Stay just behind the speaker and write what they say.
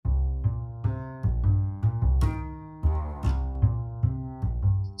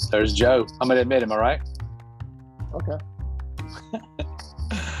There's Joe. I'm gonna admit him. All right. Okay.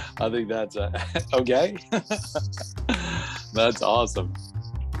 I think that's okay. That's awesome.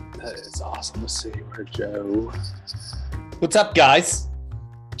 That is awesome. Let's see where Joe. What's up, guys?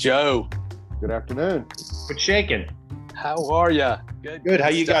 Joe. Good afternoon. What's shaking? How are you? Good. How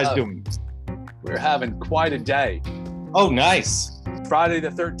you guys doing? We're having quite a day. Oh, nice. Friday the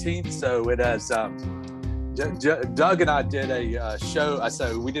 13th. So it has. Doug and I did a show.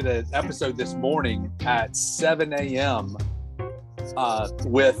 So we did an episode this morning at 7 a.m.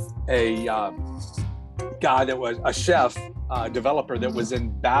 With a guy that was a chef, developer that was in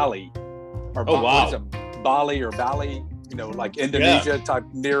Bali. Or Bali, like Indonesia type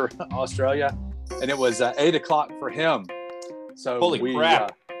near Australia. And it was 8 o'clock for him. So holy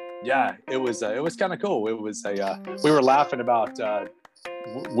crap. It was kind of cool. It was we were laughing about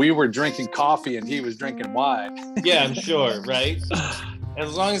we were drinking coffee and he was drinking wine. Yeah, I'm sure, right?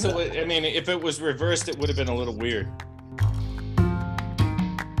 As long as it was, I mean, if it was reversed, it would have been a little weird.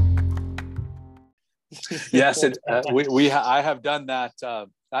 Yes, I have done that.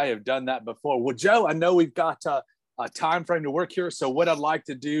 I have done that before. Well, Joe, I know we've got a time frame to work here. So what I'd like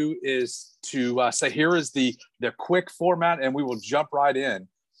to do is to say here is the quick format, and we will jump right in.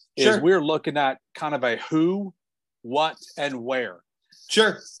 Sure. Is we're looking at kind of a who, what, and where.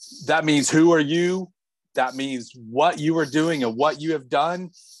 Sure. That means who are you? That means what you are doing and what you have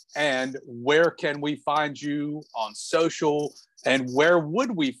done, and where can we find you on social, and where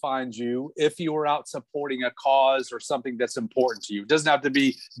would we find you if you were out supporting a cause or something that's important to you. It doesn't have to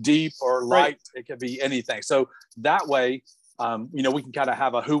be deep or light. Right. It could be anything. So that way, we can kind of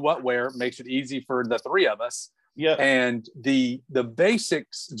have a who, what, where. It makes it easy for the three of us. Yeah. And the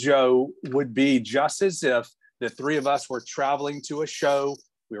basics, Joe, would be just as if the three of us were traveling to a show.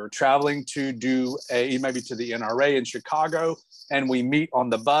 We were traveling to do maybe to the NRA in Chicago, and we meet on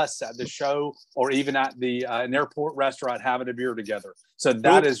the bus at the show, or even at an airport restaurant having a beer together. So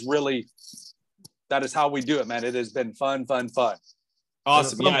that is how we do it, man. It has been fun.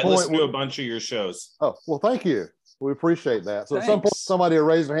 Awesome. Yeah, I listened to a bunch of your shows. Oh, well, thank you. We appreciate that. So Thanks. At some point, somebody will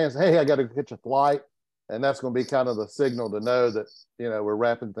raise their hand and say, hey, I got to catch a flight. And that's going to be kind of the signal to know that, we're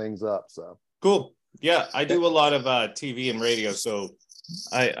wrapping things up. So cool. Yeah, I do a lot of TV and radio, so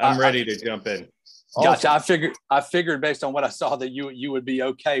I'm ready to jump in. Gotcha. Awesome. I figured based on what I saw that you would be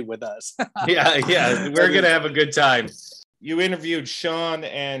okay with us. Yeah, we're gonna have a good time. You interviewed Sean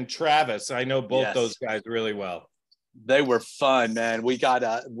and Travis. I know both those guys really well. They were fun, man. We got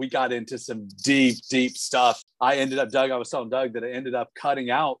into some deep stuff. I was telling Doug that I ended up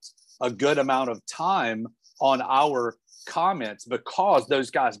cutting out a good amount of time on our comments because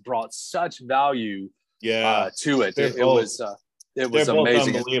those guys brought such value to it. It was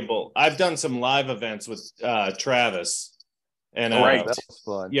amazing. Unbelievable. I've done some live events with Travis, and that was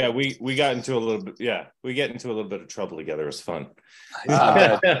fun. Yeah, we got into a little bit. Yeah, we get into a little bit of trouble together. It was fun.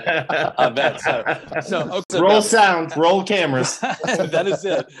 I bet. So roll sound, roll cameras. That is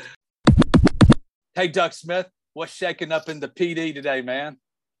it. Hey, Doug Smith, what's shaking up in the PD today, man?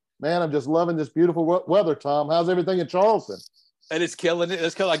 Man, I'm just loving this beautiful weather, Tom. How's everything in Charleston? And it's killing it.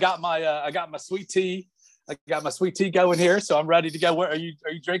 It's killing. I got my sweet tea. I got my sweet tea going here, so I'm ready to go. Where are you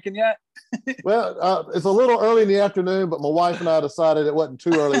drinking yet? Well, it's a little early in the afternoon, but my wife and I decided it wasn't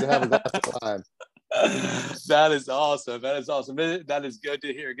too early to have a glass of wine. That is awesome. That is good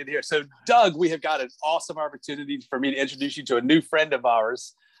to hear. Good to hear. So, Doug, we have got an awesome opportunity for me to introduce you to a new friend of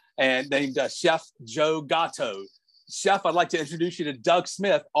ours, and named Chef Joe Gatto. Chef, I'd like to introduce you to Doug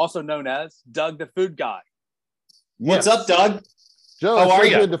Smith, also known as Doug the Food Guy. What's up, Doug? Joe, how are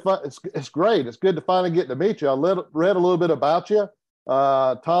you? It's great. It's good to finally get to meet you. I read a little bit about you.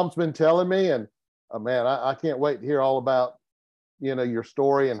 Tom's been telling me, and man, I can't wait to hear all about your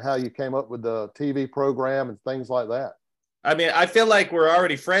story and how you came up with the TV program and things like that. I mean, I feel like we're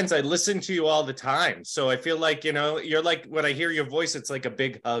already friends. I listen to you all the time, so I feel like you're like, when I hear your voice, it's like a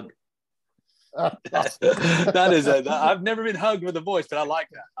big hug. That is it. I've never been hugged with a voice, but I like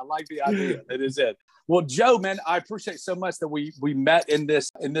that. I like the idea. That is it. Well, Joe, man, I appreciate so much that we met in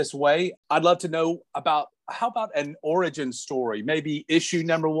this way. I'd love to know how about an origin story, maybe issue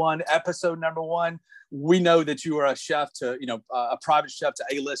number 1, episode number 1. We know that you are a chef to, a private chef to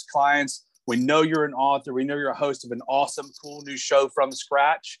A-list clients. We know you're an author. We know you're a host of an awesome, cool new show from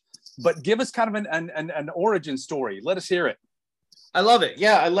scratch. But give us kind of an origin story. Let us hear it. I love it.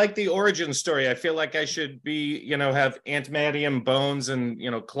 Yeah, I like the origin story. I feel like I should be, have adamantium bones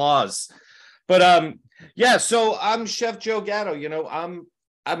and, claws. But so I'm Chef Joe Gatto.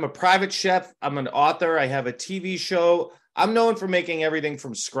 I'm a private chef. I'm an author. I have a TV show. I'm known for making everything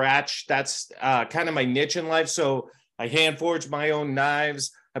from scratch. That's kind of my niche in life. So I hand forge my own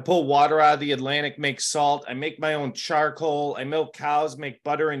knives. I pull water out of the Atlantic, make salt. I make my own charcoal. I milk cows, make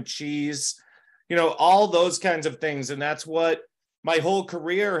butter and cheese, all those kinds of things. And that's what my whole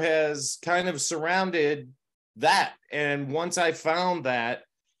career has kind of surrounded that. And once I found that,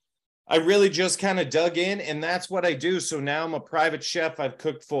 I really just kind of dug in, and that's what I do. So now I'm a private chef. I've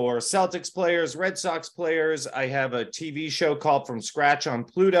cooked for Celtics players, Red Sox players. I have a TV show called From Scratch on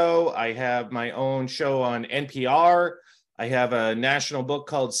Pluto. I have my own show on NPR. I have a national book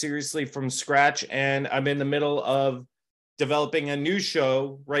called Seriously From Scratch, and I'm in the middle of developing a new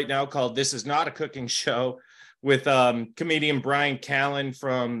show right now called This Is Not a Cooking Show with comedian Brian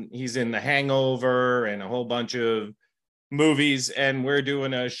Callen he's in The Hangover and a whole bunch of movies, and we're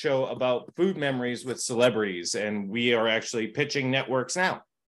doing a show about food memories with celebrities, and we are actually pitching networks now.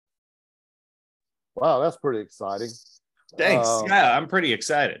 Wow, that's pretty exciting. Thanks. Yeah, I'm pretty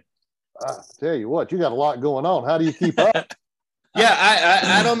excited. I tell you what, you got a lot going on. How do you keep up? Yeah,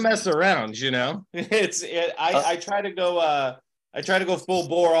 I don't mess around, I try to go full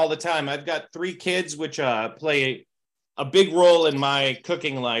bore all the time. I've got 3 kids which play a big role in my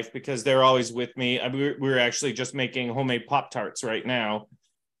cooking life because they're always with me. We're actually just making homemade Pop-Tarts right now.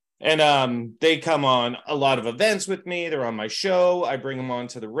 And they come on a lot of events with me. They're on my show. I bring them on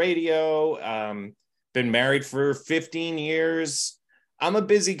to the radio. Been married for 15 years. I'm a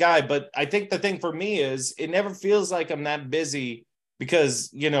busy guy, but I think the thing for me is it never feels like I'm that busy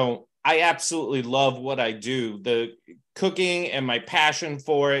because, I absolutely love what I do. The cooking and my passion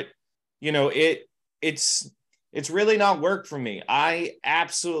for it, it's really not work for me. I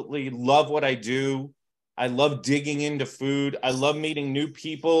absolutely love what I do. I love digging into food. I love meeting new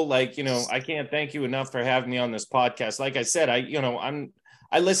people. I can't thank you enough for having me on this podcast. Like I said,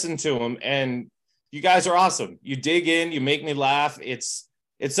 I listen to them, and you guys are awesome. You dig in, you make me laugh. It's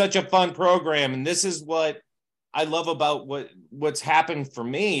such a fun program. And this is what I love about what's happened for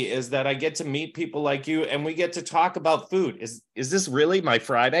me is that I get to meet people like you, and we get to talk about food. Is this really my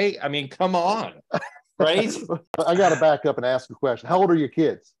Friday? I mean, come on. Right? I got to back up and ask a question. How old are your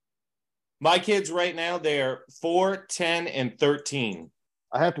kids? My kids right now, they're 4, 10, and 13.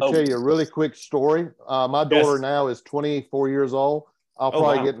 I have to tell you a really quick story. My daughter now is 24 years old. I'll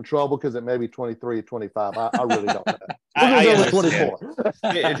probably get in trouble because it may be 23 or 25. I really don't know. I 24.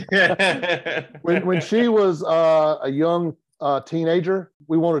 when she was a young teenager,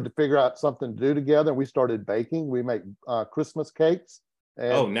 we wanted to figure out something to do together. And we started baking. We make Christmas cakes.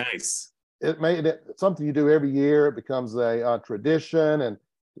 And nice. It made it something you do every year. It becomes a tradition. And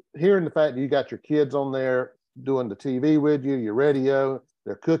hearing the fact that you got your kids on there doing the TV with you, your radio,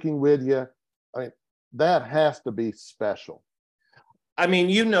 they're cooking with you. I mean, that has to be special. I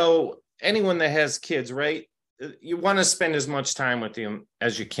mean, anyone that has kids, right? You want to spend as much time with them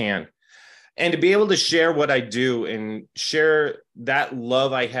as you can. And to be able to share what I do and share that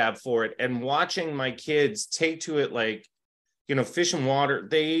love I have for it, and watching my kids take to it like, fish and water,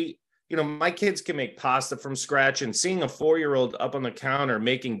 my kids can make pasta from scratch, and seeing a 4-year-old up on the counter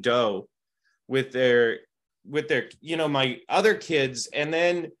making dough with their, my other kids. And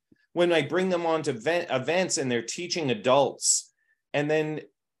then when I bring them on to events and they're teaching adults. And then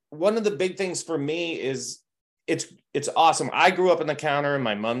one of the big things for me is it's awesome. I grew up in the counter in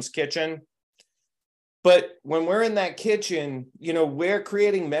my mom's kitchen, but when we're in that kitchen, we're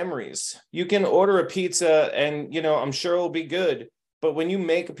creating memories. You can order a pizza and, I'm sure it'll be good. But when you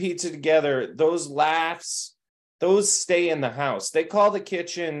make a pizza together, those laughs, those stay in the house. They call the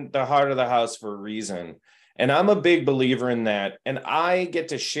kitchen the heart of the house for a reason. And I'm a big believer in that. And I get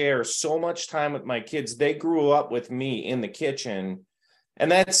to share so much time with my kids. They grew up with me in the kitchen.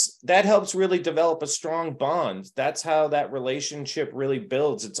 And that helps really develop a strong bond. That's how that relationship really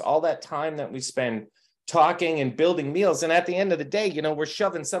builds. It's all that time that we spend talking and building meals. And at the end of the day, we're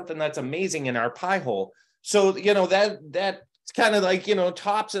shoving something that's amazing in our pie hole. So, that it's kind of like,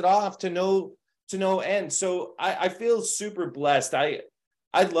 tops it off to no end. So I feel super blessed.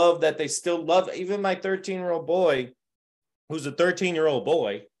 I love that they still love, even my 13-year-old boy, who's a 13-year-old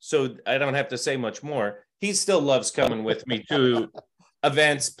boy. So I don't have to say much more. He still loves coming with me to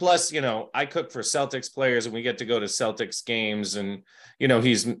events. Plus, I cook for Celtics players and we get to go to Celtics games, and,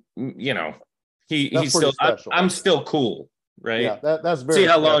 he's still, I'm still cool. Right. Yeah, that's very see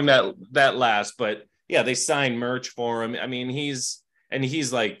how long that lasts. But yeah, they sign merch for him. I mean, he's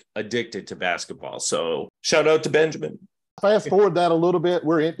like addicted to basketball. So shout out to Benjamin. Fast forward that a little bit.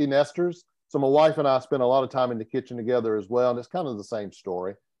 We're empty nesters. So my wife and I spend a lot of time in the kitchen together as well. And it's kind of the same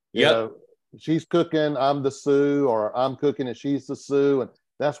story. She's cooking, I'm the Sue, or I'm cooking and she's the Sue. And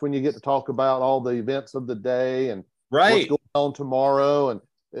that's when you get to talk about all the events of the day and what's going on tomorrow. And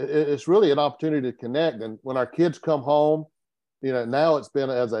it's really an opportunity to connect. And when our kids come home, now it's been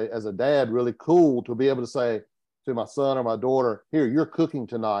as a dad really cool to be able to say to my son or my daughter, here, you're cooking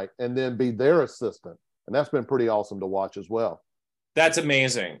tonight, and then be their assistant. And that's been pretty awesome to watch as well. That's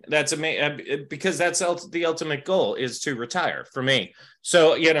amazing. That's amazing, because that's the ultimate goal, is to retire for me.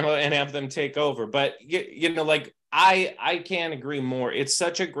 So, and have them take over. But, like I can't agree more. It's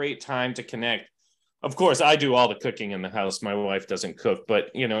such a great time to connect. Of course, I do all the cooking in the house. My wife doesn't cook, but,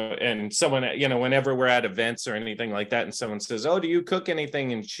 and someone, whenever we're at events or anything like that, and someone says, oh, do you cook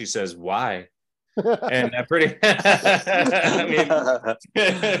anything? And she says, why? And that pretty, I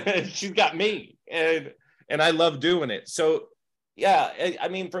mean, she's got me, and I love doing it. So, yeah, I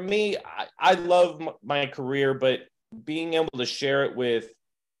mean, for me, I love my career, but being able to share it with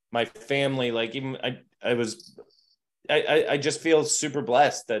my family, like even I just feel super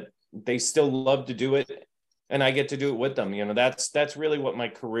blessed that they still love to do it, and I get to do it with them. That's really what my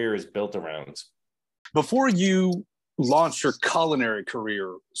career is built around. Before you launched your culinary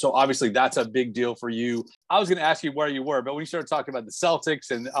career, so obviously that's a big deal for you. I was going to ask you where you were, but when you started talking about the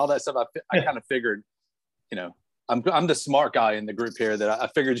Celtics and all that stuff, I kind of figured, I'm the smart guy in the group here, that I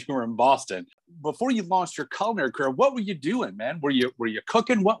figured you were in Boston. Before you launched your culinary career, what were you doing, man? Were you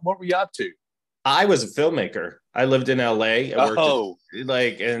cooking? What were you up to? I was a filmmaker. I lived in LA. I worked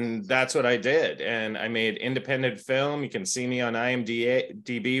and that's what I did. And I made independent film. You can see me on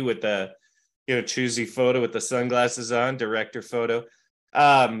IMDb with the, choosy photo with the sunglasses on, director photo.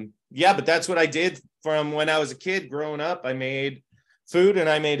 But that's what I did from when I was a kid growing up. I made food and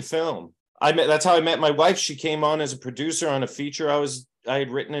I made film. That's how I met my wife. She came on as a producer on a feature I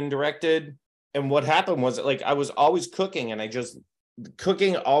had written and directed. And what happened was, like, I was always cooking, and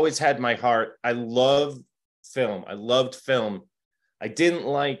cooking always had my heart. I loved film. I didn't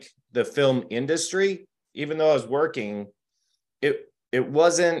like the film industry, even though I was working. It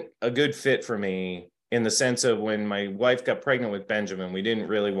wasn't a good fit for me, in the sense of, when my wife got pregnant with Benjamin, we didn't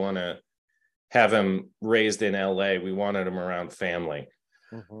really want to have him raised in LA. We wanted him around family.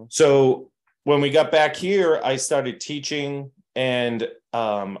 Mm-hmm. So when we got back here, I started teaching, and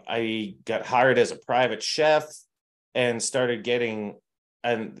I got hired as a private chef, and started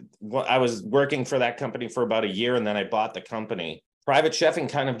I was working for that company for about a year, and then I bought the company. Private chefing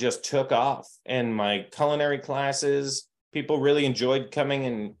kind of just took off, and my culinary classes, people really enjoyed coming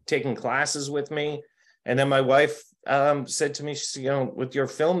and taking classes with me. And then my wife said to me, she said, with your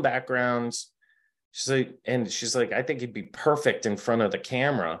film backgrounds, she's like, I think you'd be perfect in front of the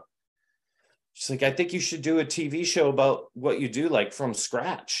camera. She's like, I think you should do a TV show about what you do, like from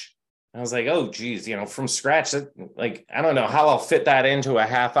scratch. I was like, oh, geez, from scratch, like, I don't know how I'll fit that into a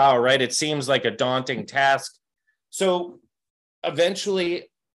half hour, right? It seems like a daunting task. So eventually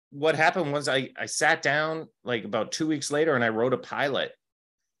what happened was I sat down like about 2 weeks later, and I wrote a pilot,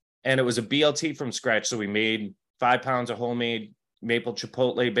 and it was a BLT from scratch. So we made 5 pounds of homemade maple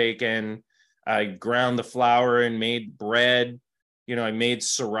chipotle bacon. I ground the flour and made bread. I made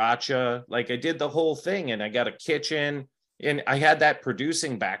sriracha. Like, I did the whole thing, and I got a kitchen, and I had that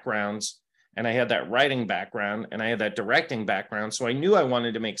producing backgrounds, and I had that writing background, and I had that directing background. So I knew I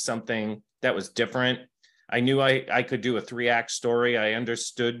wanted to make something that was different. I knew I could do a 3-act story. I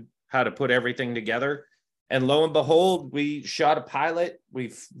understood how to put everything together. And lo and behold, we shot a pilot.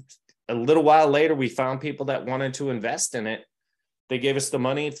 A little while later, we found people that wanted to invest in it. They gave us the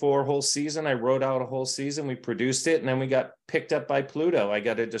money for a whole season. I wrote out a whole season. We produced it, and then we got picked up by Pluto. I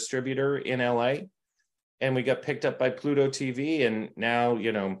got a distributor in LA, and we got picked up by Pluto TV. And now,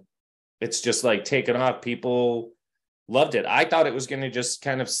 it's just like taken off. People loved it. I thought it was going to just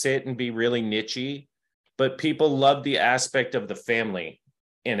kind of sit and be really nichey, but people loved the aspect of the family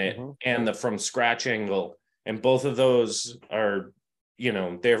in it, mm-hmm. and the from scratch angle. And both of those are,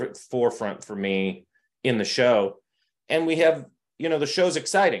 they're forefront for me in the show. And we have, the show's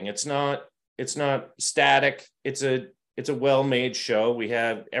exciting. It's not static. It's a well-made show. We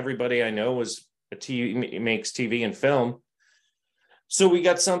have everybody I know makes TV and film. So we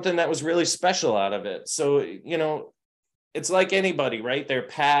got something that was really special out of it. So, it's like anybody, right? Their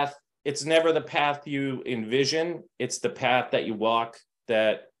path, it's never the path you envision. It's the path that you walk,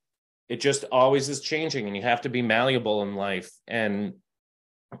 that it just always is changing, and you have to be malleable in life and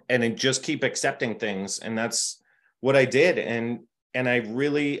just keep accepting things. And that's what I did. And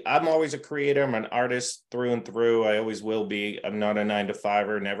I'm always a creator. I'm an artist through and through. I always will be. I'm not a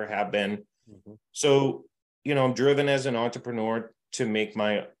 9-to-5er, never have been. Mm-hmm. So, I'm driven as an entrepreneur to make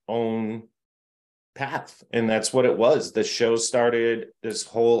my own path. And that's what it was. The show started this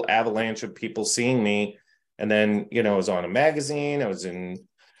whole avalanche of people seeing me. And then, I was on a magazine, I was in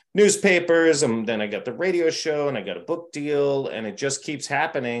newspapers, and then I got the radio show, and I got a book deal, and it just keeps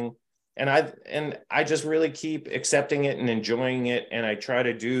happening. I just really keep accepting it and enjoying it. And I try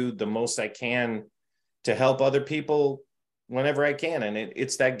to do the most I can to help other people whenever I can. And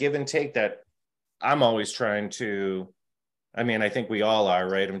it's that give and take that I'm always trying to, I mean, I think we all are,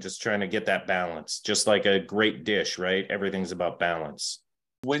 right? I'm just trying to get that balance, just like a great dish, right? Everything's about balance.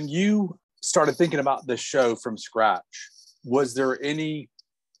 When you started thinking about this show from scratch, was there any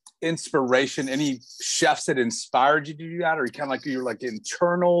inspiration, any chefs that inspired you to do that, or you kind of like you're like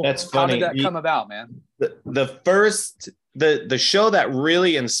internal? That's funny. How did that come about, man? The show that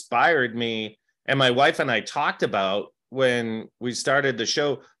really inspired me, and my wife and I talked about when we started the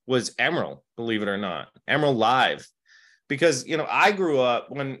show, was Emerald, believe it or not, Emerald Live. Because, you know, I grew up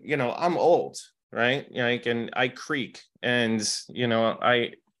when, you know, I'm old, right? Like, and I creak, and, you know,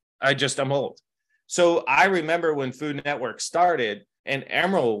 I'm old. So I remember when Food Network started, and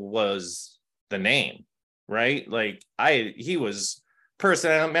Emerald was the name, right? Like he was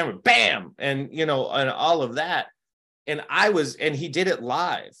person, I remember, bam, and, you know, and all of that. And he did it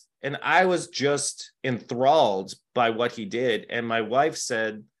live. And I was just enthralled by what he did. And my wife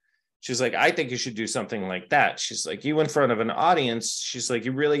said, she's like, I think you should do something like that. She's like, you in front of an audience. She's like,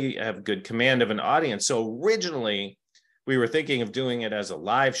 you really have good command of an audience. So originally we were thinking of doing it as a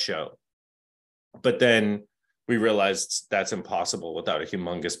live show, but then we realized that's impossible without a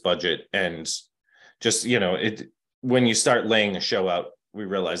humongous budget. And just, you know, when you start laying a show out, we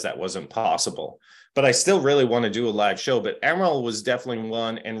realized that wasn't possible. But I still really want to do a live show. But Emerald was definitely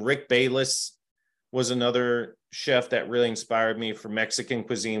one. And Rick Bayless was another chef that really inspired me for Mexican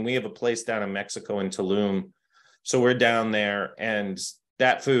cuisine. We have a place down in Mexico in Tulum. So we're down there, and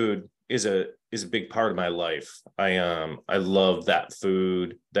that food is a big part of my life. I love that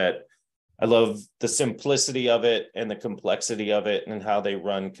food. That I love the simplicity of it and the complexity of it, and how they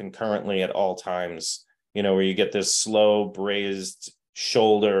run concurrently at all times, you know, where you get this slow braised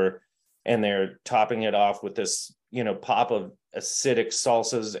shoulder and they're topping it off with this, you know, pop of acidic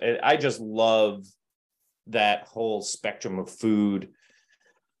salsas. And I just love that whole spectrum of food.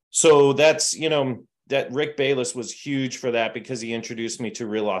 So that's, you know, that Rick Bayless was huge for that, because he introduced me to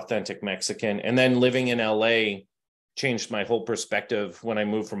real authentic Mexican. And then living in LA changed my whole perspective when I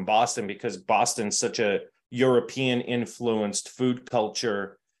moved from Boston, because Boston's such a European influenced food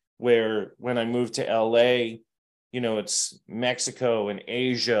culture, where when I moved to LA, you know, it's Mexico and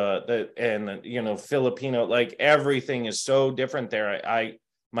Asia and you know, Filipino, like everything is so different there.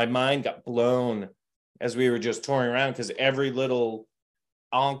 My mind got blown as we were just touring around, because every little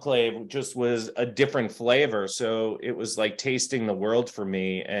enclave just was a different flavor. So it was like tasting the world for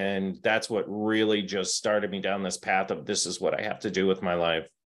me. And that's what really just started me down this path of, this is what I have to do with my life.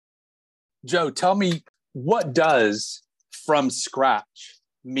 Joe, tell me, what does from scratch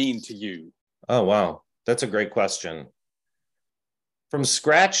mean to you? Oh, wow. That's a great question. From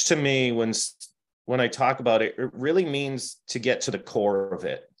scratch to me, when I talk about it, it really means to get to the core of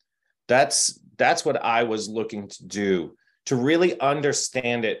it. That's what I was looking to do, to really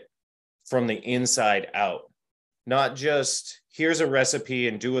understand it from the inside out. Not just, here's a recipe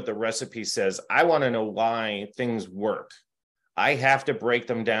and do what the recipe says. I want to know why things work. I have to break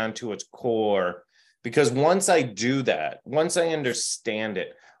them down to its core, because once I do that, once I understand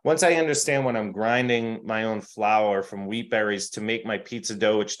it, once I understand when I'm grinding my own flour from wheat berries to make my pizza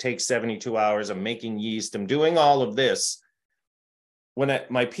dough, which takes 72 hours, I'm making yeast, I'm doing all of this. When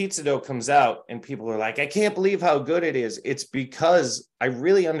my pizza dough comes out and people are like, I can't believe how good it is, it's because I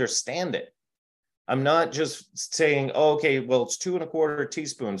really understand it. I'm not just saying, oh, okay, well, it's 2¼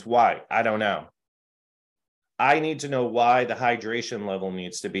 teaspoons. Why? I don't know. I need to know why the hydration level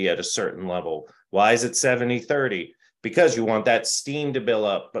needs to be at a certain level. Why is it 70-30? Because you want that steam to build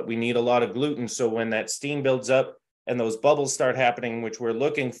up, but we need a lot of gluten. So when that steam builds up and those bubbles start happening, which we're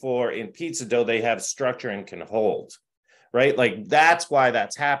looking for in pizza dough, they have structure and can hold, right? Like that's why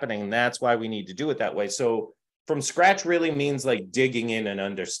that's happening. That's why we need to do it that way. So from scratch really means like digging in and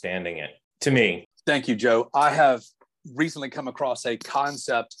understanding it, to me. Thank you, Joe. I have recently come across a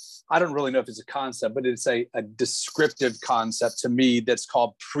concept. I don't really know if it's a concept, but it's a descriptive concept to me that's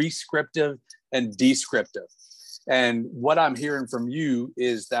called prescriptive and descriptive. And what I'm hearing from you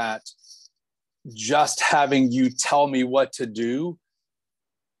is that just having you tell me what to do,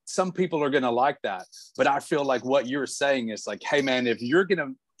 some people are going to like that. But I feel like what you're saying is like, hey, man, if you're going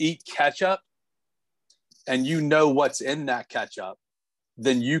to eat ketchup and you know what's in that ketchup,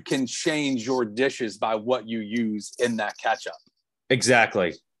 then you can change your dishes by what you use in that ketchup.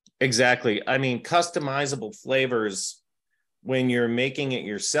 Exactly. I mean, customizable flavors, when you're making it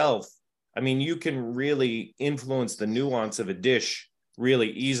yourself, I mean, you can really influence the nuance of a dish really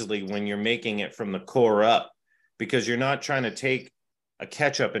easily when you're making it from the core up, because you're not trying to take a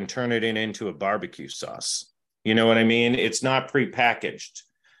ketchup and turn it into a barbecue sauce. You know what I mean? It's not prepackaged.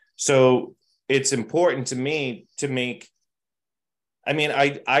 So it's important to me to make, I mean,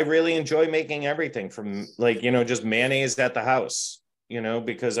 I really enjoy making everything from like, you know, just mayonnaise at the house, you know,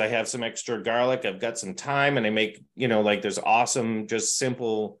 because I have some extra garlic, I've got some time, and I make, you know, like there's awesome, just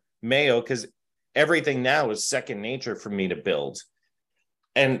simple mayo, because everything now is second nature for me to build.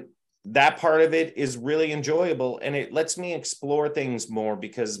 And that part of it is really enjoyable, and it lets me explore things more,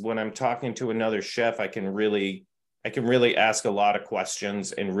 because when I'm talking to another chef, I can really ask a lot of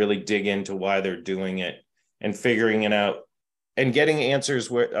questions and really dig into why they're doing it and figuring it out and getting answers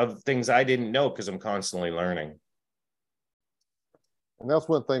of things I didn't know, because I'm constantly learning. And that's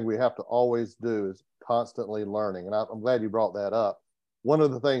one thing we have to always do, is constantly learning. And I'm glad you brought that up. One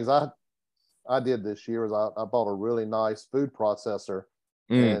of the things I did this year is I bought a really nice food processor.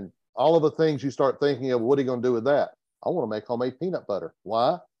 And all of the things you start thinking of, what are you going to do with that? I want to make homemade peanut butter.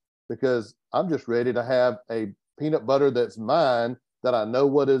 Why? Because I'm just ready to have a peanut butter that's mine, that I know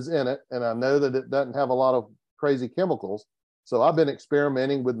what is in it, and I know that it doesn't have a lot of crazy chemicals. So I've been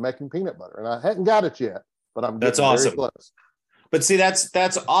experimenting with making peanut butter, and I hadn't got it yet, but I'm getting very close. But see,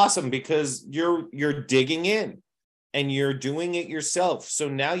 that's awesome, because you're digging in and you're doing it yourself. So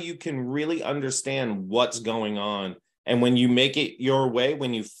now you can really understand what's going on. And when you make it your way,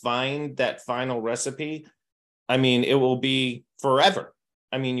 when you find that final recipe, I mean, it will be forever.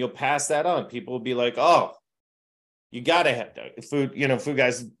 I mean, you'll pass that on. People will be like, oh, you got to have food, you know, Food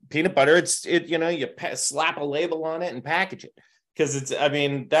Guys peanut butter. You know, you slap a label on it and package it. Because it's, I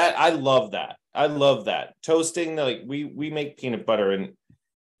mean, that, I love that. I love that. Toasting, like we make peanut butter and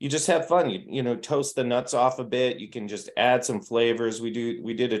you just have fun. You know, toast the nuts off a bit. You can just add some flavors. We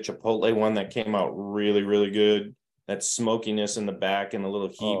did a Chipotle one that came out really, really good. That smokiness in the back and a little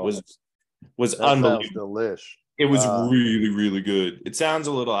heat was unbelievable. Delish. It was really, really good. It sounds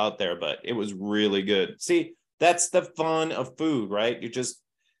a little out there, but it was really good. See, that's the fun of food, right?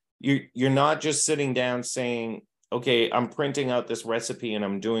 You're not just sitting down saying, okay, I'm printing out this recipe and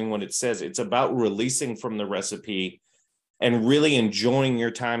I'm doing what it says. It's about releasing from the recipe and really enjoying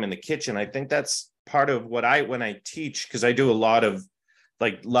your time in the kitchen. I think that's part of what when I teach, because I do a lot of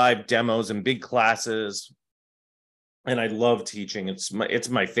like live demos and big classes, and I love teaching. It's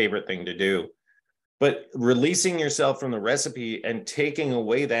my favorite thing to do. But releasing yourself from the recipe and taking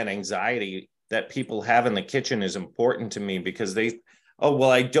away that anxiety that people have in the kitchen is important to me, because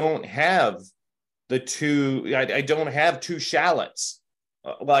I don't have I don't have 2 shallots.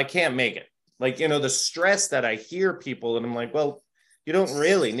 Well, I can't make it. Like, you know, the stress that I hear people, and I'm like, well, you don't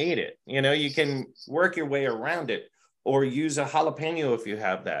really need it. You know, you can work your way around it, or use a jalapeno if you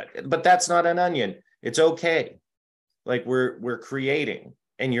have that. But that's not an onion. It's okay. Like we're creating,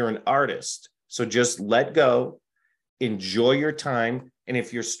 and you're an artist. So just let go, enjoy your time. And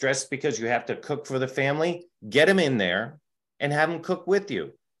if you're stressed because you have to cook for the family, get them in there and have them cook with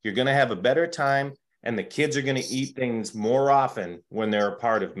you. You're going to have a better time, and the kids are going to eat things more often when they're a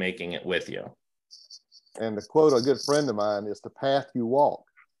part of making it with you. And to quote a good friend of mine, it's the path you walk.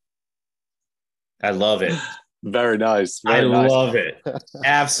 I love it. Very nice. I love it.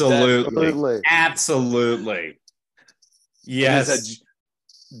 Absolutely. Absolutely. Yes.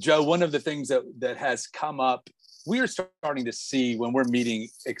 Joe, one of the things that has come up, we are starting to see when we're meeting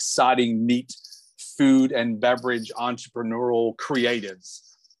exciting, neat food and beverage entrepreneurial creatives.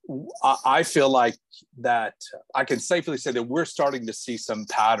 I feel like that I can safely say that we're starting to see some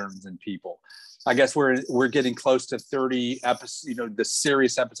patterns in people. I guess we're getting close to 30 episodes, you know, the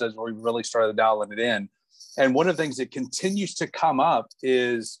serious episodes where we really started dialing it in. And one of the things that continues to come up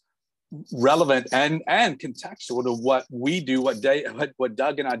is relevant and contextual to what we do, what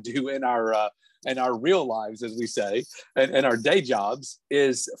Doug and I do in our real lives, as we say, and our day jobs,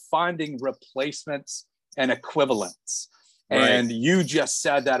 is finding replacements and equivalents. Right. And you just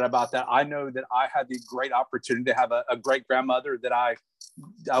said that about that. I know that I had the great opportunity to have a great grandmother that I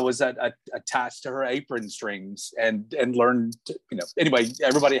was attached to her apron strings and learned to, you know, anyway,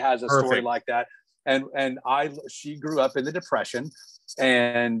 everybody has a story like that. And she grew up in the Depression,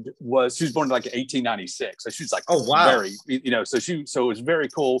 and she was born in like 1896. So she was like, oh wow, very, you know, so it was very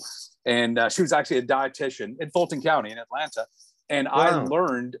cool. And she was actually a dietitian in Fulton County in Atlanta. And wow. I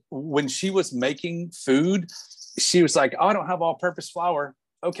learned when she was making food, she was like, oh, I don't have all-purpose flour.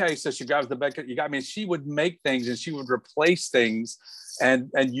 Okay, so she grabs the bucket. You got me. And she would make things, and she would replace things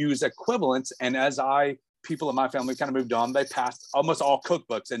and use equivalents. And as people in my family kind of moved on, they passed, almost all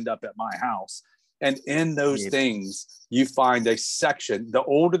cookbooks end up at my house. And in those things, you find a section. The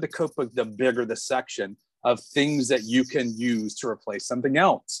older the cookbook, the bigger the section of things that you can use to replace something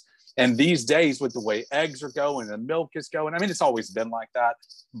else. And these days, with the way eggs are going and milk is going, I mean, it's always been like that.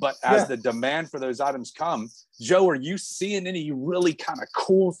 But as the demand for those items come, Joe, are you seeing any really kind of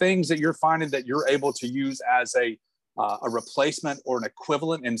cool things that you're finding that you're able to use as a replacement or an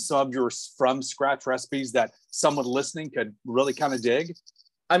equivalent in some of your from scratch recipes that someone listening could really kind of dig?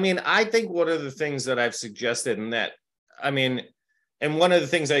 I mean, I think one of the things that I've suggested in that, I mean, and one of the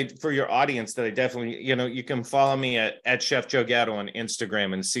things for your audience that I definitely, you can follow me at Chef Joe Gatto on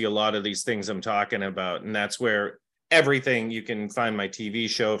Instagram and see a lot of these things I'm talking about. And that's where everything, you can find my TV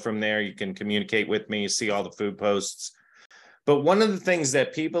show from there. You can communicate with me, see all the food posts. But one of the things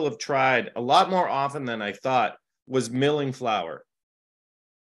that people have tried a lot more often than I thought was milling flour.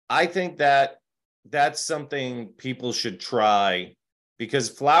 I think that that's something people should try, because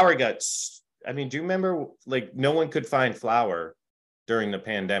flour do you remember, like, no one could find flour during the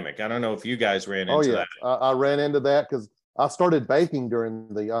pandemic? I don't know if you guys ran into that. I ran into that because I started baking during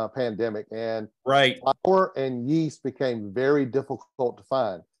the pandemic, and flour and yeast became very difficult to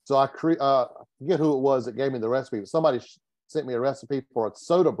find. So I forget who it was that gave me the recipe, but somebody sent me a recipe for a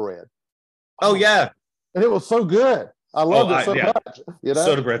soda bread. Oh yeah. And it was so good. I loved it so much.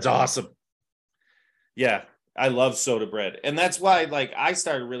 Soda bread's awesome. Yeah, I love soda bread. And that's why, like, I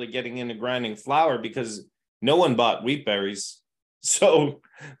started really getting into grinding flour, because no one bought wheat berries. So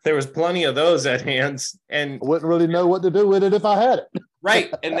there was plenty of those at hand. And I wouldn't really know what to do with it if I had it.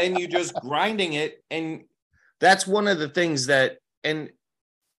 Right. And then you just grinding it. And that's one of the things that, and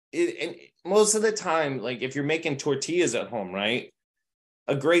most of the time, like, if you're making tortillas at home, right?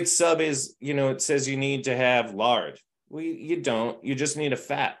 A great sub is, it says you need to have lard. Well, you don't. You just need a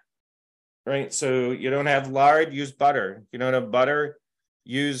fat, right? So you don't have lard, use butter. You don't have butter,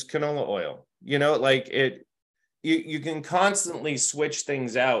 use canola oil. You can constantly switch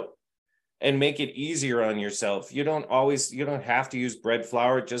things out and make it easier on yourself. You don't have to use bread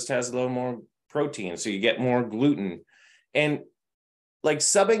flour. It just has a little more protein, so you get more gluten. And like,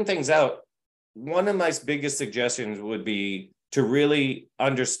 subbing things out, one of my biggest suggestions would be to really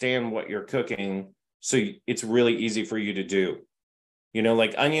understand what you're cooking, so it's really easy for you to do.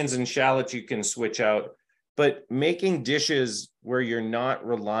 Like onions and shallots, you can switch out, but making dishes where you're not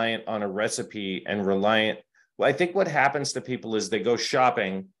reliant on a recipe and I think what happens to people is they go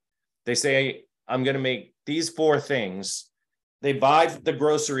shopping, they say, I'm going to make these 4 things. They buy the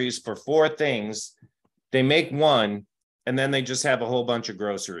groceries for 4 things, they make one, and then they just have a whole bunch of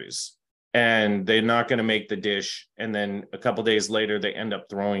groceries. And they're not going to make the dish. And then a couple days later, they end up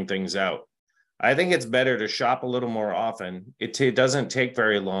throwing things out. I think it's better to shop a little more often. It doesn't take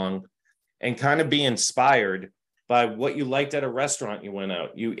very long, and kind of be inspired by what you liked at a restaurant you went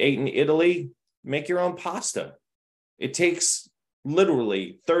out. You ate in Italy, make your own pasta. It takes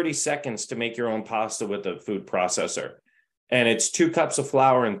literally 30 seconds to make your own pasta with a food processor. And it's 2 cups of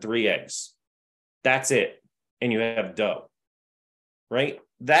flour and 3 eggs. That's it. And you have dough, right?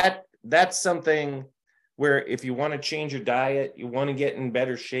 That's something where, if you want to change your diet, you want to get in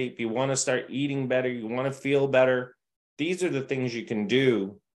better shape, you want to start eating better, you want to feel better, these are the things you can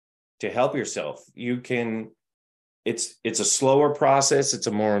do to help yourself. It's a slower process. It's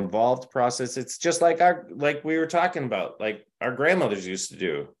a more involved process. It's just like we were talking about, like our grandmothers used to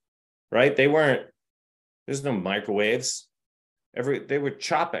do, right? There's no microwaves. They were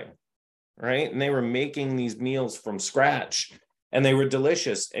chopping, right? And they were making these meals from scratch. And they were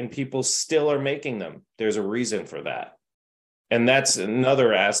delicious, and people still are making them. There's a reason for that. And that's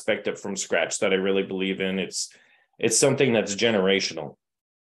another aspect of from scratch that I really believe in. It's something that's generational.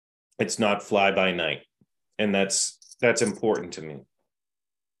 It's not fly by night. And that's important to me.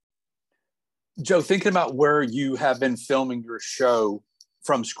 Joe, thinking about where you have been filming your show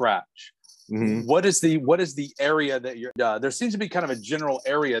from scratch, what is the area that you're, there seems to be kind of a general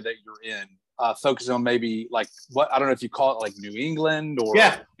area that you're in, focusing on maybe like I don't know if you call it like New England or.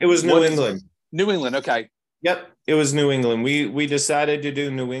 Yeah, it was New England. New England. Okay. Yep. It was New England. We decided to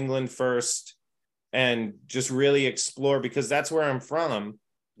do New England first and just really explore, because that's where I'm from.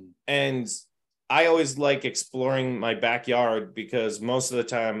 And I always like exploring my backyard, because most of the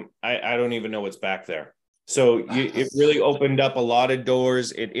time I don't even know what's back there. So it really opened up a lot of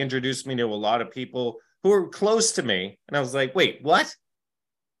doors. It introduced me to a lot of people who were close to me. And I was like, wait, what?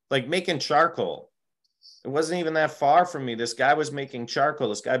 Like making charcoal. It wasn't even that far from me. This guy was making charcoal.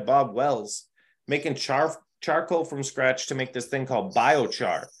 This guy, Bob Wells, making charcoal from scratch to make this thing called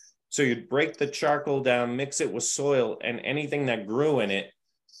biochar. So you'd break the charcoal down, mix it with soil, and anything that grew in it,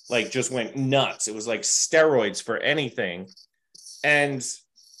 like, just went nuts. It was like steroids for anything. And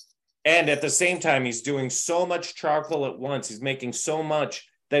at the same time, he's doing so much charcoal at once. He's making so much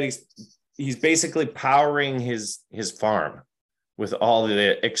that he's basically powering his farm with all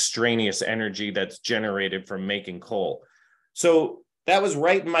the extraneous energy that's generated from making coal. So that was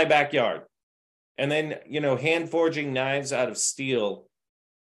right in my backyard. And then, hand forging knives out of steel,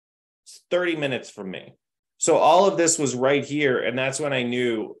 30 minutes from me. So all of this was right here. And that's when I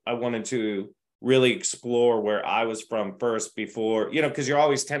knew I wanted to really explore where I was from first before, because you're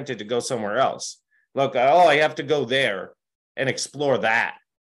always tempted to go somewhere else. Look, I have to go there and explore that.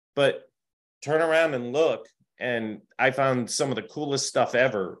 But turn around and look, and I found some of the coolest stuff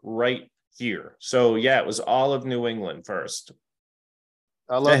ever right here. So yeah, it was all of New England first.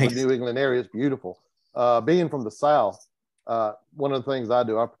 I love the New England area. It's beautiful. Being from the South, one of the things I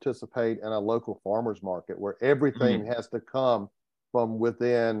do, I participate in a local farmers market where everything has to come from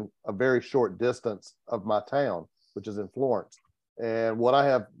within a very short distance of my town, which is in Florence. And what I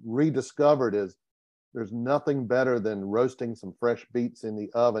have rediscovered is there's nothing better than roasting some fresh beets in the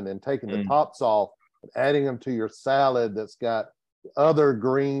oven and taking the tops off and adding them to your salad that's got other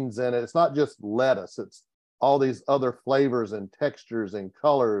greens in it. It's not just lettuce, it's all these other flavors and textures and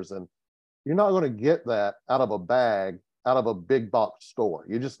colors. And you're not going to get that out of a bag, out of a big box store.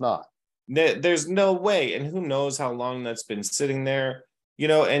 You're just not. There's no way. And who knows how long that's been sitting there,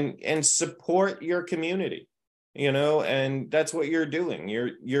 and support your community, and that's what you're doing.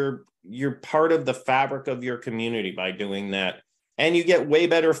 You're part of the fabric of your community by doing that. And you get way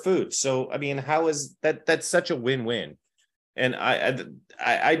better food. So, I mean, how is that? That's such a win-win. And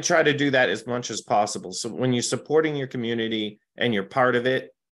I try to do that as much as possible. So when you're supporting your community and you're part of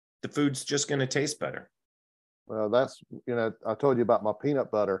it, the food's just going to taste better. Well, that's, I told you about my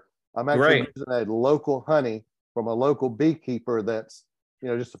peanut butter. I'm actually using a local honey from a local beekeeper that's,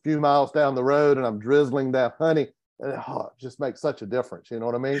 just a few miles down the road, and I'm drizzling that honey. And it just makes such a difference. You know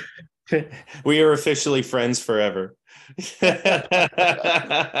what I mean? We are officially friends forever.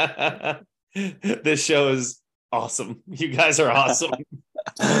 This show is awesome. You guys are awesome.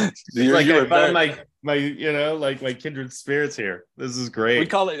 I found my my kindred spirits here. This is great. We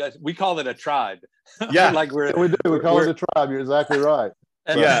call it a tribe. Yeah, we do. We call it a tribe. You're exactly right.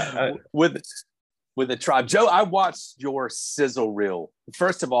 And with a tribe. Joe, I watched your sizzle reel.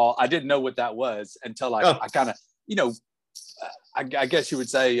 First of all, I didn't know what that was until I kind of, I guess you would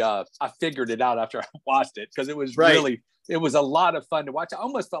say I figured it out after I watched it, because it was it was a lot of fun to watch. I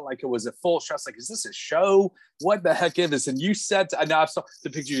almost felt like it was a full show. I was like, is this a show? What the heck is this? And you said, I know I saw the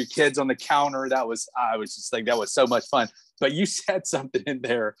picture of your kids on the counter. I was just like, that was so much fun. But you said something in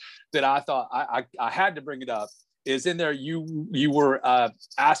there that I thought I had to bring it up. Is in there, you were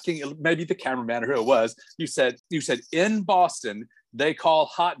asking maybe the cameraman or who it was. You said in Boston they call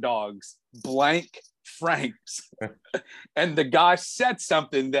hot dogs blank Franks, and the guy said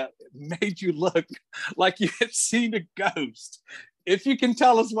something that made you look like you had seen a ghost. If you can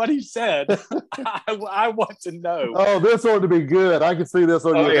tell us what he said, I want to know. Oh, this ought to be good. I can see this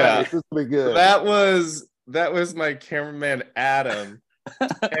on your face. This will be good. That was my cameraman Adam.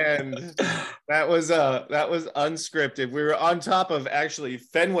 And that was unscripted. We were on top of actually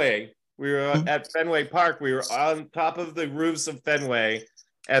Fenway. We were at Fenway Park. We were on top of the roofs of Fenway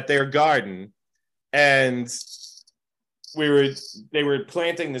at their garden, and they were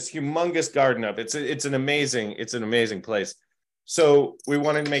planting this humongous garden up. It's an amazing place. So we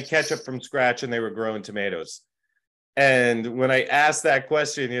wanted to make ketchup from scratch, and they were growing tomatoes. And when I asked that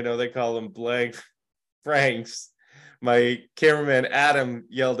question, they call them blank Franks. My cameraman Adam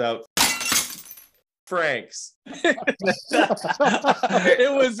yelled out Franks. It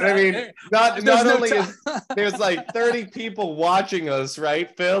was. I mean, not only is there's like 30 people watching us, right,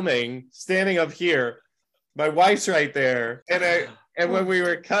 filming, standing up here. My wife's right there, and when we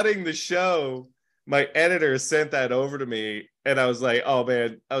were cutting the show, my editor sent that over to me, and I was like, oh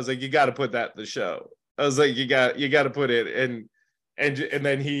man, you got to put that in the show. I was like, you got to put it in. And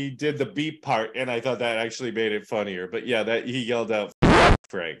then he did the beep part, and I thought that actually made it funnier. But yeah, that he yelled out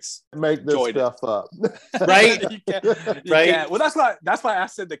Franks. Make this stuff up. Right? You can't. Well, that's why I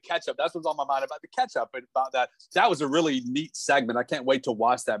said the ketchup. That's what's on my mind about the ketchup and about that. That was a really neat segment. I can't wait to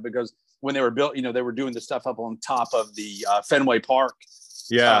watch that, because when they were built, they were doing the stuff up on top of the Fenway Park.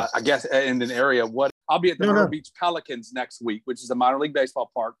 Yeah. I guess in an area. I'll be at the Myrtle Beach Pelicans next week, which is a minor league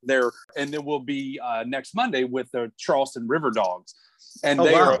baseball park there. And then we'll be next Monday with the Charleston River Dogs. And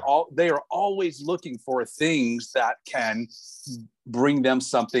they are always looking for things that can bring them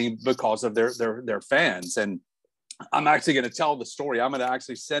something because of their fans. And I'm actually going to tell the story. I'm going to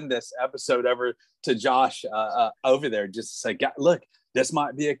actually send this episode over to Josh over there, just to say, look, this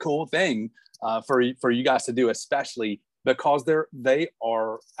might be a cool thing for you guys to do, especially because they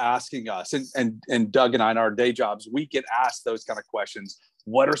are asking us, and Doug and I in our day jobs, we get asked those kind of questions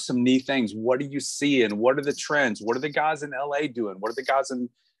what are some neat things? What are you seeing? What are the trends? What are the guys in LA doing? What are the guys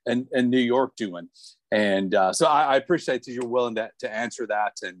in New York doing? And so I appreciate that you're willing to answer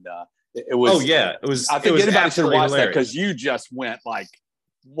that. And it was, oh yeah, it was, I think it was anybody should watch that, hilarious. because you just went like,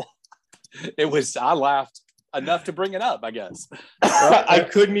 it was, I laughed enough to bring it up, I guess. I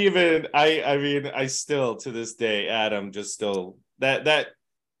couldn't even, I mean, I still to this day, Adam, just still that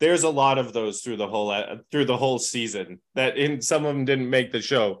there's a lot of those through the whole season, that in some of them didn't make the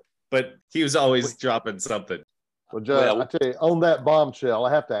show, but he was always dropping something. Well, Joe, I tell you, on that bombshell,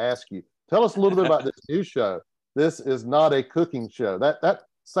 I have to ask you, tell us a little bit about this new show. This is not a cooking show. That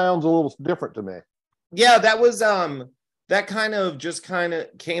sounds a little different to me. Yeah, that was that kind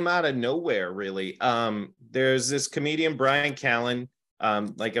of came out of nowhere, really. There's this comedian, Brian Callen.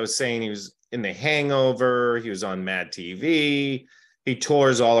 Like I was saying, he was in The Hangover. He was on Mad TV. He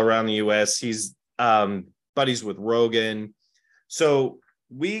tours all around the US. He's buddies with Rogan. So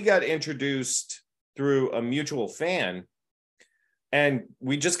we got introduced through a mutual fan, and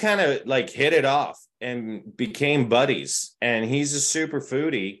we just kind of like hit it off and became buddies. And he's a super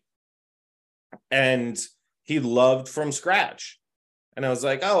foodie, and he loved From Scratch. And I was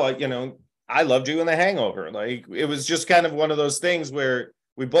like, oh, I loved you in The Hangover. Like, it was just kind of one of those things where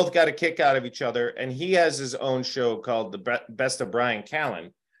we both got a kick out of each other. And he has his own show called The Best of Brian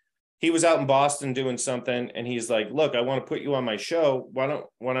Callen. He was out in Boston doing something, and he's like, look, I want to put you on my show. Why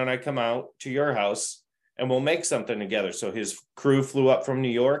don't I come out to your house and we'll make something together? So his crew flew up from New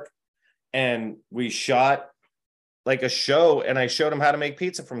York, and we shot like a show, and I showed him how to make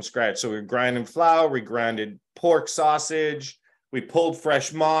pizza from scratch. So we were grinding flour, we grinded pork sausage, we pulled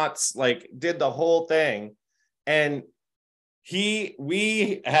fresh mozz, like did the whole thing. And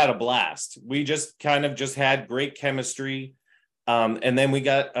we had a blast. We just had great chemistry. And then we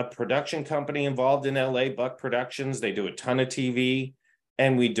got a production company involved in LA, Buck Productions. They do a ton of TV.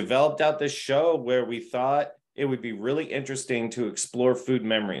 And we developed out this show where we thought it would be really interesting to explore food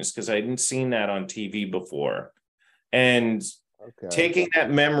memories, because I hadn't seen that on TV before. And taking that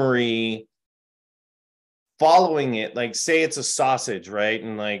memory, following it, like say it's a sausage, right?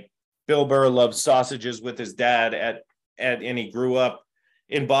 And like Bill Burr loves sausages with his dad and he grew up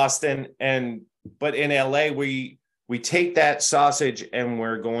in Boston. But in LA, we take that sausage and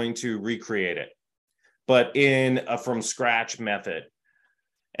we're going to recreate it, but in a from scratch method.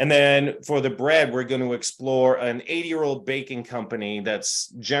 And then for the bread, we're going to explore an 80-year-old baking company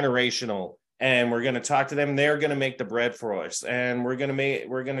that's generational. And we're going to talk to them. They're going to make the bread for us. And we're going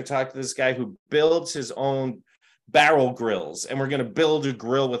to talk to this guy who builds his own barrel grills. And we're going to build a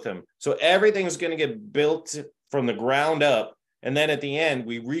grill with him. So everything's going to get built from the ground up. And then at the end,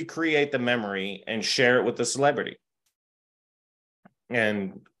 we recreate the memory and share it with the celebrity.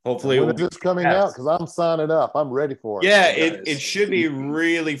 And hopefully when is this coming out? Because I'm signing up. I'm ready for it. Yeah, it should be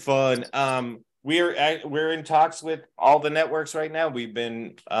really fun. We're in talks with all the networks right now. We've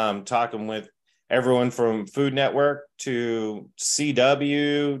been talking with everyone from Food Network to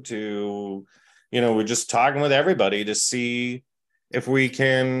CW to, we're just talking with everybody to see if we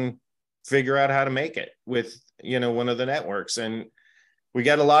can figure out how to make it with, one of the networks. And we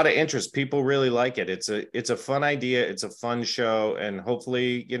got a lot of interest. People really like it. It's a fun idea. It's a fun show. And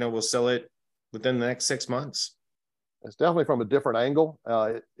hopefully, we'll sell it within the next 6 months. It's definitely from a different angle.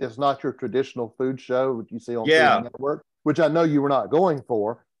 It's not your traditional food show that you see on Food Network, which I know you were not going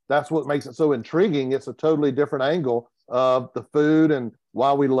for. That's what makes it so intriguing. It's a totally different angle of the food and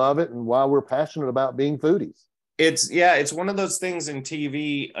why we love it and why we're passionate about being foodies. It's one of those things in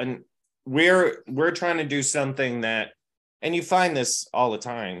TV, and we're trying to do something that, and you find this all the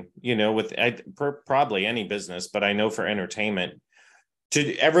time, with probably any business, but I know for entertainment,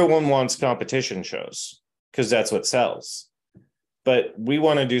 everyone wants competition shows, because that's what sells. But we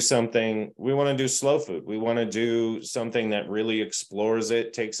want to do something, we want to do slow food. We want to do something that really explores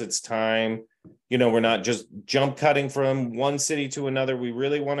it, takes its time. We're not just jump cutting from one city to another. We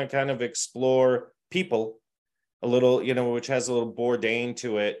really want to kind of explore people a little, which has a little Bourdain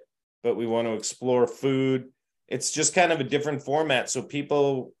to it, but we want to explore food. It's just kind of a different format. So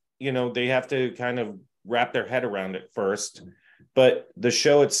people, they have to kind of wrap their head around it first. But the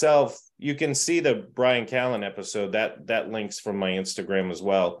show itself, you can see the Brian Callen episode, that links from my Instagram as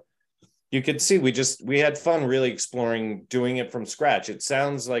well. You could see we had fun really exploring doing it from scratch. It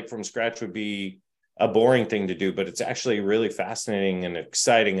sounds like from scratch would be a boring thing to do, but it's actually really fascinating and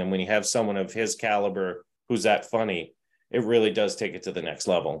exciting. And when you have someone of his caliber who's that funny, it really does take it to the next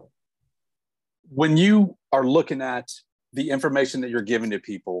level. When you are looking at the information that you're giving to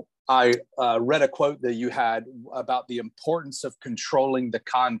people, I read a quote that you had about the importance of controlling the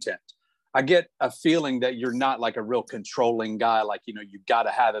content. I get a feeling that you're not like a real controlling guy, like, you know, you got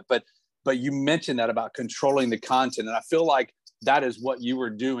to have it. But you mentioned that about controlling the content. And I feel like that is what you were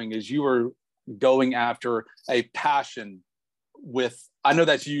doing, is you were going after a passion with, I know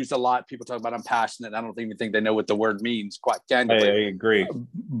that's used a lot. People talk about I'm passionate. I don't even think they know what the word means, quite candidly. I agree.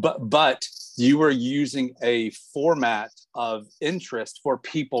 But you were using a format of interest for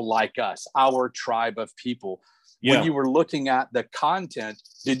people like us, our tribe of people. Yeah. When you were looking at the content,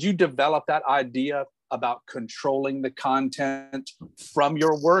 did you develop that idea about controlling the content from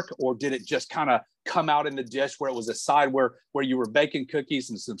your work, or did it just kind of come out in the dish where it was a side where you were baking cookies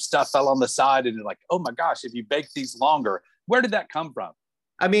and some stuff fell on the side and you're like, oh my gosh, if you bake these longer? Where did that come from?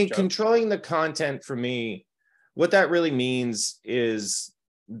 I mean, Joe? Controlling the content for me, what that really means is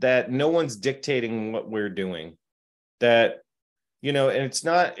that no one's dictating what we're doing. That, you know, and it's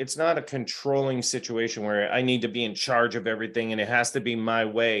not a controlling situation where I need to be in charge of everything and it has to be my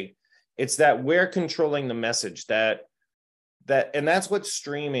way. It's that we're controlling the message, and that's what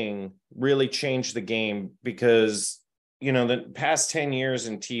streaming really changed the game, because, you know, the past 10 years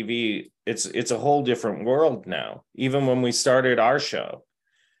in TV, it's a whole different world now, even when we started our show.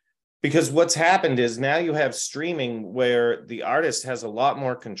 Because what's happened is now you have streaming where the artist has a lot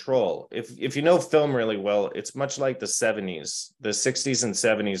more control. If you know film really well, it's much like the 70s, the 60s and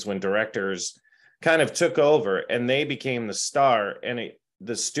 70s, when directors kind of took over and they became the star, and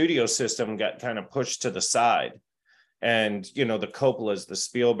the studio system got kind of pushed to the side. And, you know, the Coppolas, the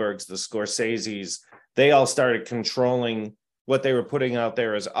Spielbergs, the Scorseses, they all started controlling what they were putting out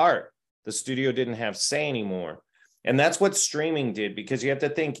there as art. The studio didn't have say anymore. And that's what streaming did, because you have to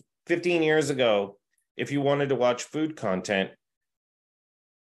think, 15 years ago, if you wanted to watch food content,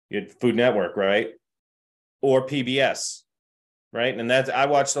 you had Food Network, right? Or PBS, right? And I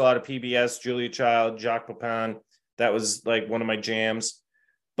watched a lot of PBS, Julia Child, Jacques Pepin. That was like one of my jams.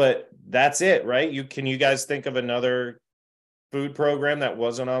 But that's it, right? Can you guys think of another food program that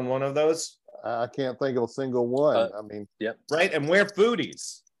wasn't on one of those? I can't think of a single one. I mean, yep. Right. And we're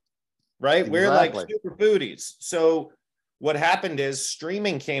foodies, right? Exactly. We're like super foodies. So what happened is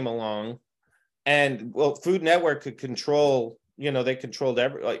streaming came along, and well, Food Network could control, you know, they controlled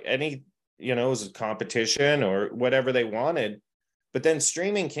any, you know, it was a competition or whatever they wanted. But then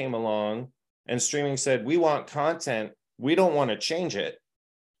streaming came along, and streaming said, we want content. We don't want to change it.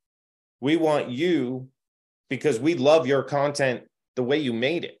 We want you, because we love your content the way you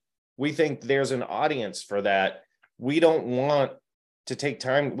made it. We think there's an audience for that. We don't want to take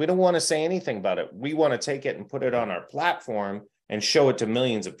time. We don't want to say anything about it. We want to take it and put it on our platform and show it to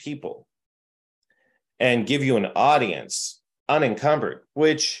millions of people and give you an audience unencumbered,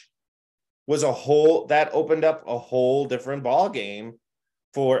 which was that opened up a whole different ball game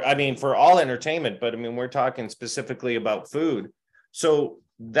for all entertainment. But I mean, we're talking specifically about food. So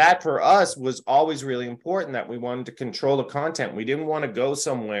that for us was always really important, that we wanted to control the content. We didn't want to go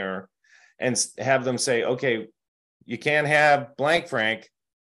somewhere and have them say, okay, you can't have blank Frank,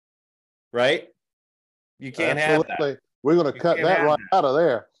 right? You can't have that. We're going to cut that right out of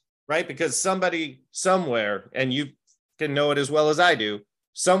there. Right? Because somebody somewhere, and you can know it as well as I do,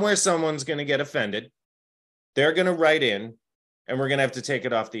 somewhere someone's going to get offended. They're going to write in, and we're going to have to take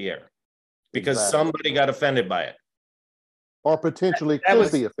it off the air because somebody got offended by it. Or potentially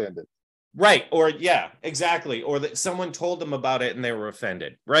could be offended. Right. Or yeah, exactly. Or that someone told them about it and they were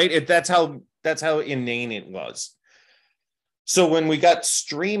offended. Right. That's how inane it was. So when we got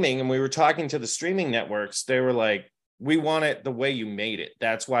streaming and we were talking to the streaming networks, they were like, we want it the way you made it.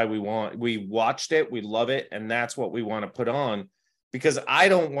 That's why we watched it. We love it. And that's what we want to put on, because I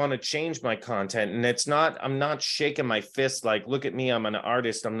don't want to change my content. And I'm not shaking my fist like, look at me, I'm an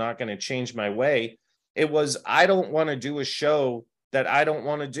artist, I'm not going to change my way. It was, I don't want to do a show that I don't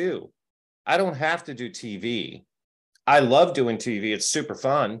want to do. I don't have to do TV. I love doing TV. It's super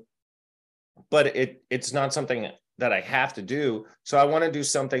fun, but it's not something that I have to do. So I want to do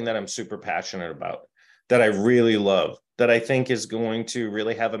something that I'm super passionate about, that I really love, that I think is going to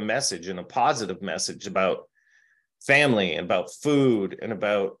really have a message, and a positive message about family and about food and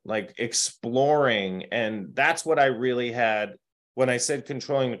about like exploring. And that's what I really had when I said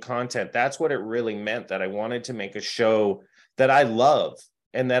controlling the content. That's what it really meant, that I wanted to make a show that I love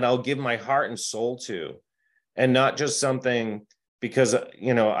and that I'll give my heart and soul to, and not just something because,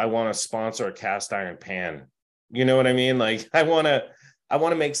 you know, I want to sponsor a cast iron pan. You know what I mean? Like I want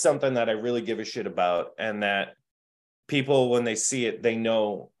to make something that I really give a shit about, and that people, when they see it, they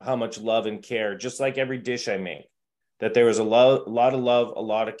know how much love and care, just like every dish I make, that there was a lot of love, a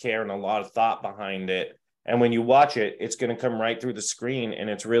lot of care, and a lot of thought behind it. And when you watch it, it's going to come right through the screen, and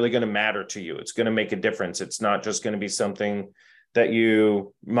it's really going to matter to you. It's going to make a difference. It's not just going to be something that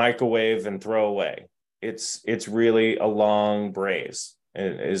you microwave and throw away. It's really a long braise,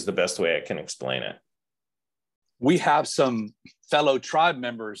 is the best way I can explain it. We have some fellow tribe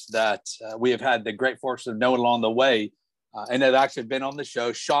members that we have had the great fortune of knowing along the way, and have actually been on the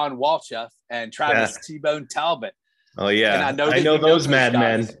show, Sean Walchef and Travis T-Bone Talbot. Oh yeah, and I know those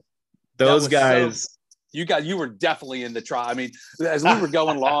madmen. Those guys. You were definitely in the tribe. I mean, as we were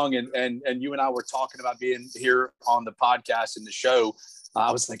going along and you and I were talking about being here on the podcast and the show,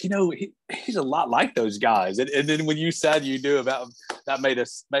 I was like, he's a lot like those guys. And then when you said you knew about him, that made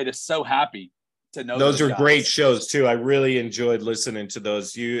us so happy to know. Those are guys. Great shows too. I really enjoyed listening to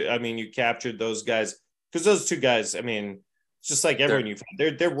those. You captured those guys, because those two guys, I mean, just like everyone you've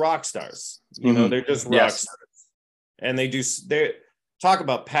had, they're rock stars. They're just rock stars. And they talk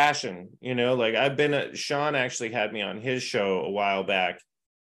about passion, like Sean actually had me on his show a while back.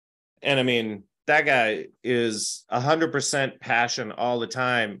 And I mean, that guy is 100% passion all the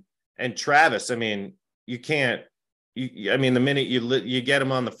time. And Travis, I mean, the minute you get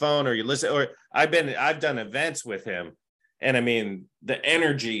him on the phone or you listen, or I've done events with him. And I mean, the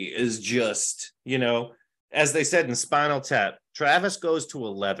energy is just, as they said in Spinal Tap, Travis goes to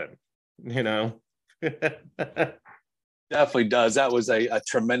 11, Definitely does. That was a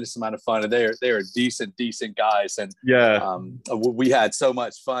tremendous amount of fun. And they're decent guys. And we had so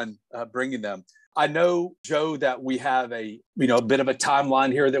much fun bringing them. I know, Joe, that we have a bit of a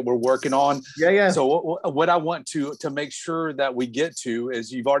timeline here that we're working on. Yeah. So what I want to make sure that we get to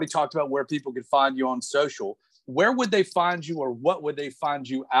is, you've already talked about where people can find you on social. Where would they find you, or what would they find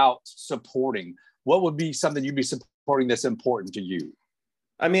you out supporting? What would be something you'd be supporting that's important to you?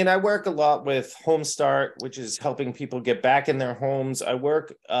 I mean, I work a lot with Home Start, which is helping people get back in their homes. I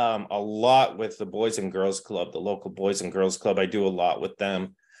work a lot with the Boys and Girls Club, the local Boys and Girls Club. I do a lot with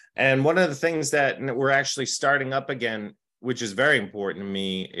them. And one of the things that we're actually starting up again, which is very important to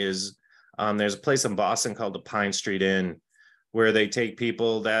me, is there's a place in Boston called the Pine Street Inn, where they take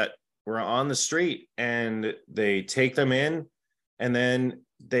people that were on the street and they take them in, and then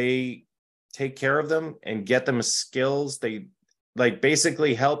they take care of them and get them skills. They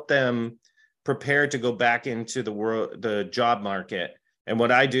basically help them prepare to go back into the job market. And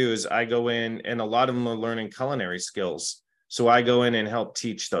what I do is I go in, and a lot of them are learning culinary skills. So I go in and help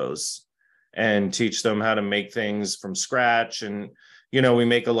teach those, and teach them how to make things from scratch. And, we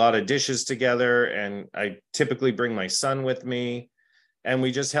make a lot of dishes together, and I typically bring my son with me, and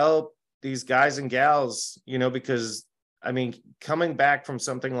we just help these guys and gals, because I mean, coming back from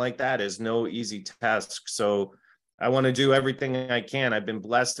something like that is no easy task. So I want to do everything I can. I've been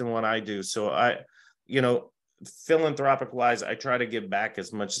blessed in what I do. So philanthropic wise, I try to give back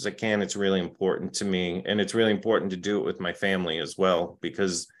as much as I can. It's really important to me. And it's really important to do it with my family as well,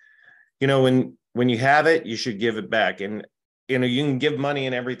 because, when you have it, you should give it back. And, you can give money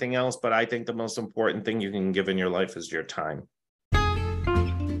and everything else, but I think the most important thing you can give in your life is your time.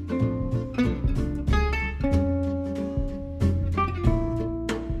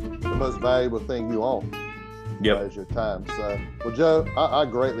 The most valuable thing you own. Yep. As your time. So, well, Joe, I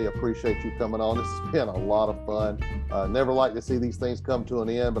greatly appreciate you coming on. This has been a lot of fun. Never like to see these things come to an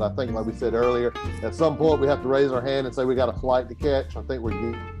end, but I think, like we said earlier, at some point we have to raise our hand and say we got a flight to catch. I think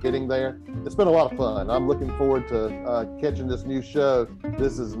we're getting there. It's been a lot of fun. I'm looking forward to catching this new show.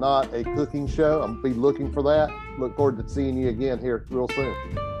 This is not a cooking show. I'm going to be looking for that. Look forward to seeing you again here real soon.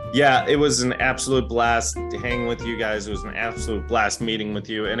 Yeah, it was an absolute blast hanging with you guys. It was an absolute blast meeting with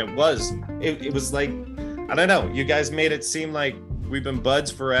you. And it was like, I don't know, you guys made it seem like we've been buds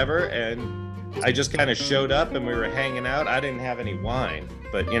forever, and I just kind of showed up and we were hanging out. I didn't have any wine,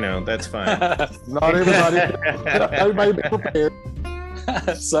 but that's fine. Not everybody. Everybody be prepared.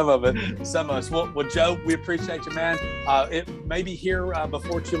 Some of us. Well, Joe, we appreciate you, man. It may be here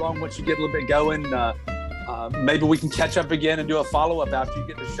before too long. Once you get a little bit going, maybe we can catch up again and do a follow-up after you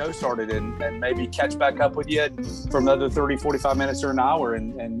get the show started, and maybe catch back up with you for another 30, 45 minutes or an hour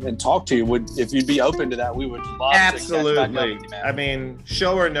and talk to you. If you'd be open to that, we would love Absolutely. to catch back up with you, man. I mean,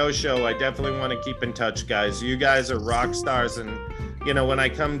 show or no show, I definitely want to keep in touch, guys. You guys are rock stars, and, when I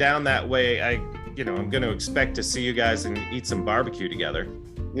come down that way, I'm going to expect to see you guys and eat some barbecue together.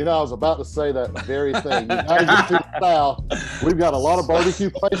 I was about to say that very thing. You gotta get to the South. We've got a lot of barbecue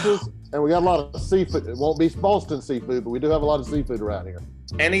places, and we got a lot of seafood. It won't be Boston seafood, but we do have a lot of seafood around here.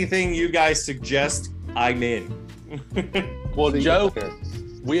 Anything you guys suggest, I'm in. Well, Joe,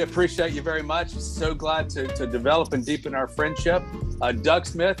 we appreciate you very much. So glad to develop and deepen our friendship. Doug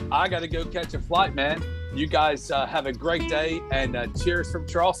Smith, I got to go catch a flight, man. You guys have a great day, and cheers from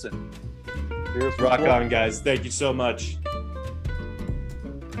Charleston. Cheers. Rock on, guys. Thank you so much.